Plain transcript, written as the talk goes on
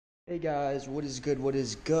Hey guys, what is good? What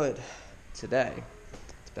is good today?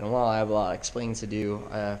 It's been a while. I have a lot of explaining to do,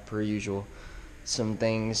 per usual. Some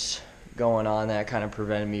things going on that kind of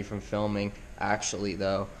prevented me from filming, actually,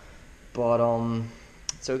 though. But,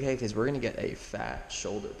 it's okay because we're going to get a PHAT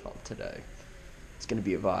shoulder pump today. It's going to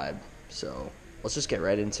be a vibe. So, let's just get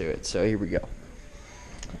right into it. So, here we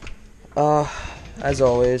go. As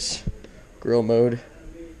always, grill mode.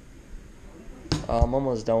 I'm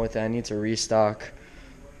almost done with it. I need to restock.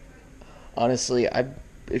 Honestly,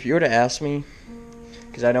 if you were to ask me,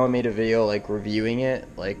 because I know I made a video like reviewing it,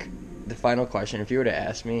 like the final question, if you were to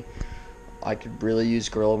ask me, I could really use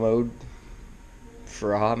grill mode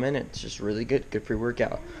for a hot minute. It's just really good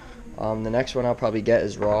pre-workout. The next one I'll probably get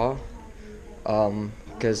is raw,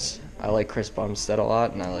 because I like Chris Bumstead a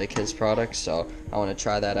lot and I like his products, so I want to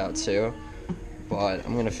try that out too. But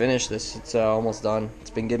I'm gonna finish this. It's almost done. It's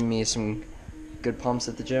been giving me some good pumps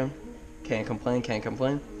at the gym. Can't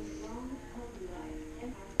complain.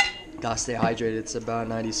 Gotta stay hydrated. It's about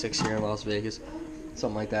 96 here in Las Vegas,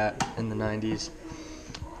 something like that, in the 90s.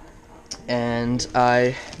 And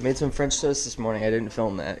I made some French toast this morning. I didn't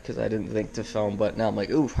film that because I didn't think to film, but now I'm like,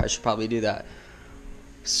 ooh, I should probably do that.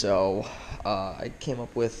 So I came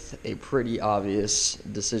up with a pretty obvious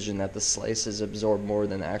decision that the slices absorb more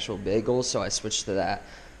than the actual bagels, so I switched to that.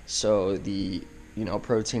 So the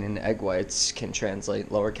protein in egg whites can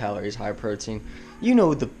translate lower calories, high protein. You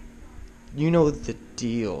know the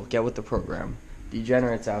deal. Get with the program.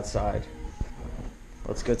 Degenerates outside.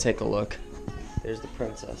 Let's go take a look. There's the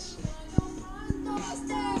princess.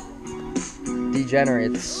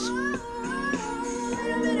 Degenerates.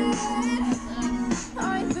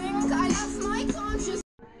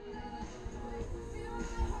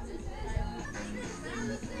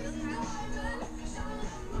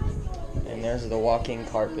 And there's the walking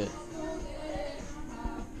carpet.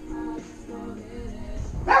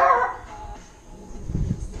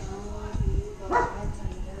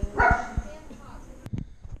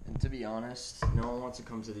 To be honest, no one wants to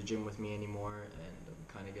come to the gym with me anymore, and I'm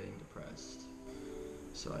kind of getting depressed.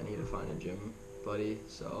 So I need to find a gym buddy.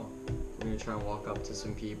 So we're gonna try and walk up to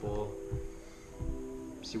some people,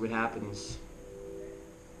 see what happens.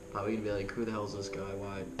 Probably gonna be like, who the hell is this guy?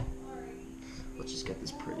 Why? Let's just get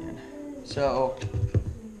this pretty in. So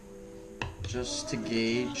just to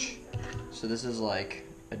gauge, so this is like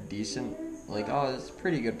a decent, like, oh, it's a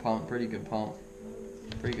pretty good pump.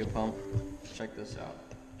 Check this out.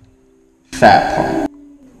 PHAT pump.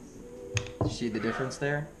 You see the difference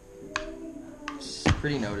there? It's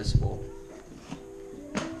pretty noticeable.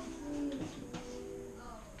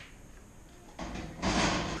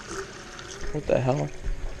 What the hell?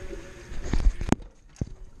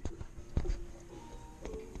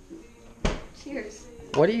 Cheers.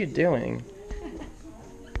 What are you doing?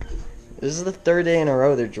 This is the third day in a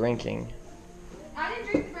row they're drinking. I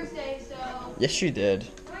didn't drink the first day, so. Yes, you did. No,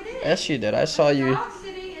 I didn't. Yes, you did. I saw you. I was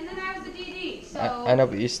sitting, and then I was the DD, so. I know,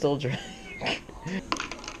 but you still drank.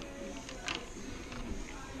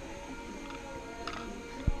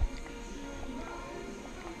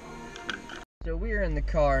 So we're in the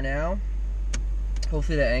car now.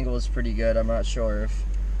 Hopefully the angle is pretty good. I'm not sure if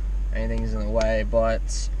anything's in the way,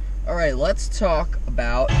 but alright, let's talk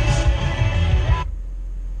about well,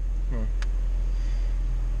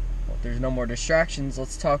 if there's no more distractions,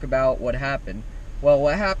 let's talk about what happened. Well,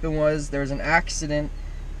 what happened was there was an accident,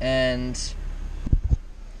 and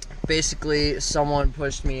basically someone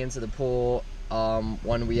pushed me into the pool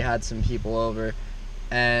when we had some people over,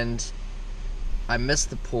 and I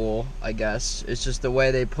missed the pool, I guess. It's just the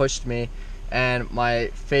way they pushed me, and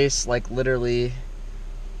my face like literally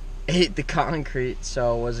ate the concrete,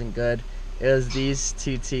 so it wasn't good. It was these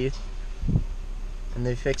two teeth, and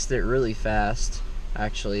they fixed it really fast.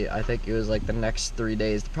 Actually, I think it was like the next 3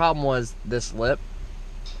 days. The problem was this lip,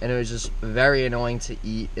 and it was just very annoying to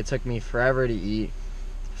eat. It took me forever to eat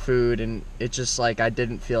food, and it just like I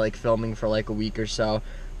didn't feel like filming for like a week or so.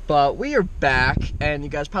 But we are back, and you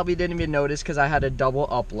guys probably didn't even notice because I had a double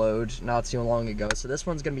upload not too long ago. So this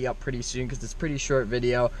one's gonna be up pretty soon because it's a pretty short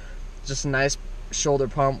video. Just a nice shoulder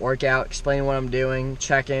pump workout, explaining what I'm doing,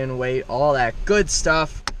 check-in, weight, all that good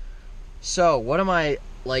stuff. So what am I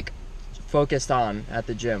like focused on at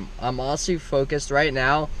the gym? I'm also focused right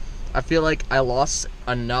now. I feel like I lost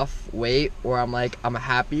enough weight where I'm like, I'm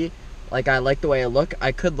happy. Like, I like the way I look.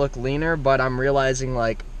 I could look leaner, but I'm realizing,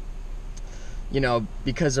 like,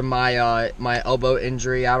 because of my my elbow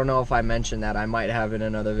injury, I don't know if I mentioned that. I might have in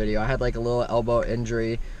another video. I had like a little elbow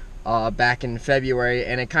injury back in February,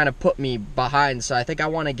 and it kind of put me behind. So I think I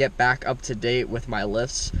want to get back up to date with my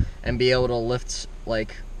lifts and be able to lift,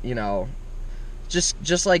 like,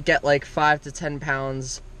 just like get like 5 to 10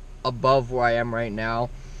 pounds above where I am right now.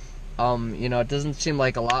 You know, it doesn't seem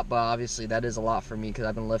like a lot, but obviously that is a lot for me because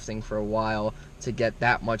I've been lifting for a while. To get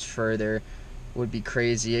that much further would be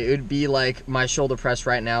crazy. It would be like my shoulder press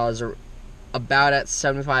right now is about at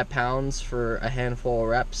 75 pounds for a handful of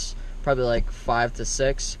reps, probably like 5 to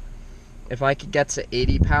 6. If I could get to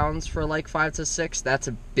 80 pounds for like 5 to 6, that's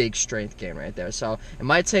a big strength gain right there. So it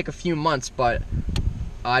might take a few months, but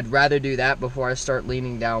I'd rather do that before I start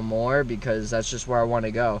leaning down more because that's just where I want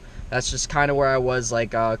to go. That's just kind of where I was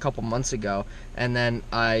like a couple months ago. And then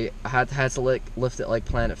I had to lift it like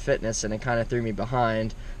Planet Fitness, and it kind of threw me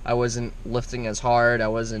behind. I wasn't lifting as hard. I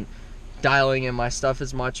wasn't dialing in my stuff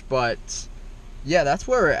as much. But yeah, that's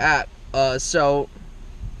where we're at. So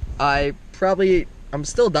I'm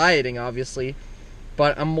still dieting, obviously,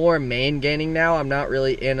 but I'm more main gaining now. I'm not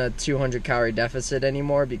really in a 200 calorie deficit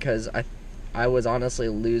anymore because I was honestly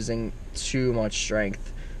losing too much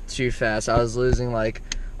strength too fast. I was losing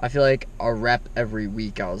I feel like a rep every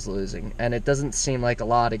week I was losing, and it doesn't seem like a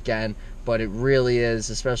lot again, but it really is,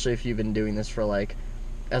 especially if you've been doing this for like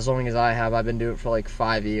as long as I have. I've been doing it for like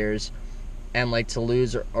 5 years, and like to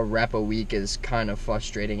lose a rep a week is kind of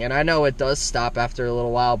frustrating. And I know it does stop after a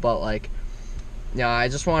little while, but like, yeah, I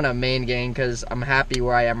just want a main gain because I'm happy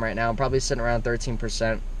where I am right now. I'm probably sitting around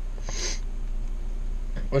 13%,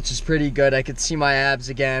 which is pretty good. I could see my abs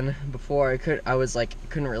again. Before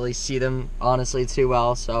couldn't really see them honestly too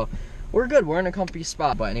well. So we're good. We're in a comfy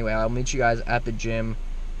spot. But anyway, I'll meet you guys at the gym.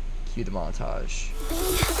 Cue the montage.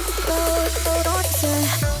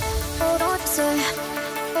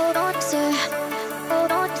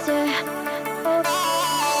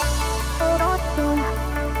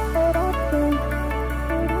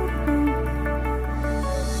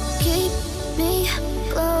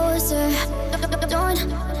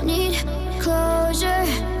 Need closure,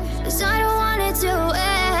 'cause I don't want it to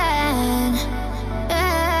end.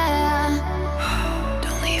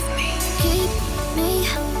 Don't leave me. Keep me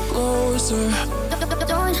closer.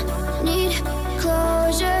 Don't need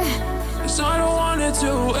closure, 'cause I don't want it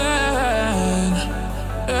to end.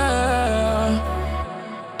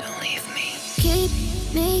 Don't leave me. Keep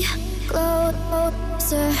me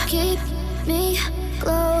closer. Keep me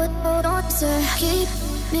closer. Keep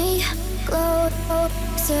me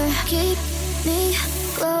closer, keep me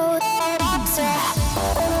closer.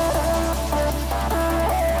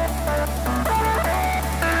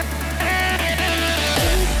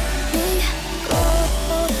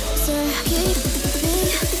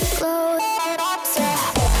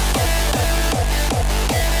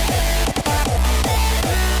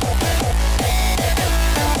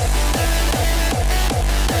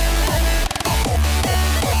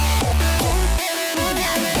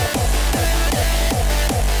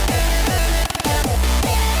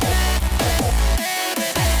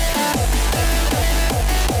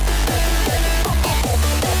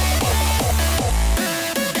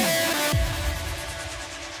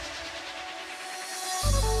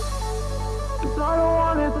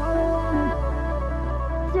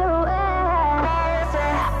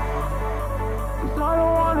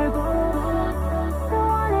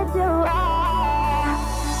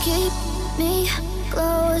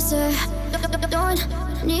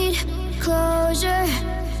 Don't need closure,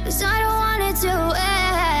 'cause I don't want it to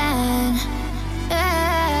end.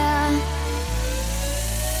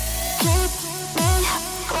 Keep me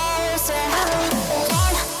closer.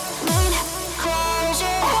 Don't need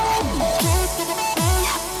closure. Keep me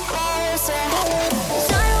closer, 'cause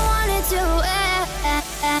I don't want it to end.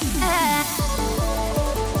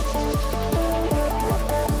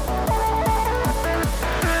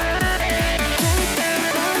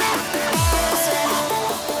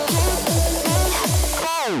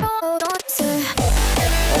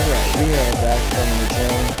 We are back from the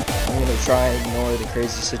gym. I'm gonna try and ignore the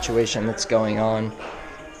crazy situation that's going on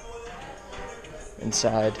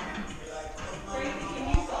inside.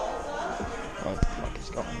 What the fuck is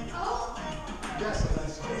going on?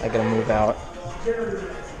 I gotta move out.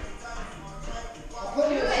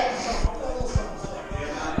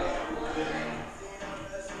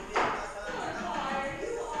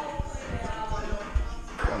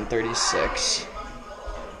 $136.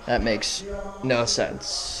 That makes no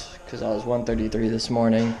sense because I was 133 this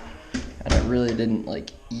morning and I really didn't like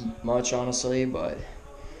eat much honestly, but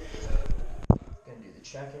gonna do the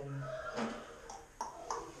check-in.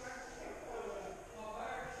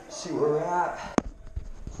 See where we're at.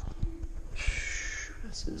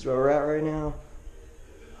 This is where we're at right now.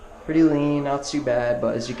 Pretty lean, not too bad,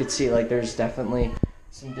 but as you can see, like there's definitely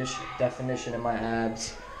some definition in my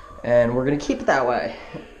abs, and we're gonna keep it that way.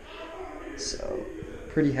 So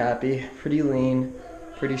pretty happy, pretty lean,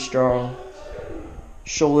 pretty strong.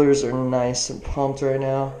 Shoulders are nice and pumped right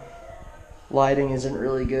now. Lighting isn't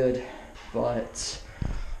really good, but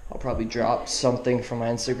I'll probably drop something from my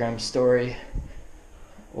Instagram story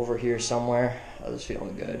over here somewhere. I was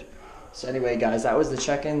feeling good. So anyway, guys, that was the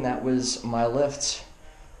check-in. That was my lift.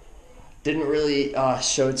 Didn't really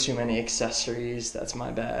show too many accessories. That's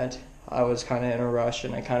my bad. I was kind of in a rush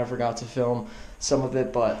and I kind of forgot to film some of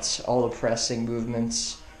it, but all the pressing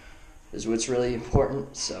movements is what's really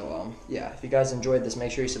important. So yeah, if you guys enjoyed this,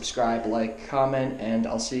 make sure you subscribe, like, comment, and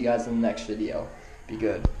I'll see you guys in the next video. Be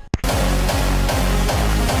good.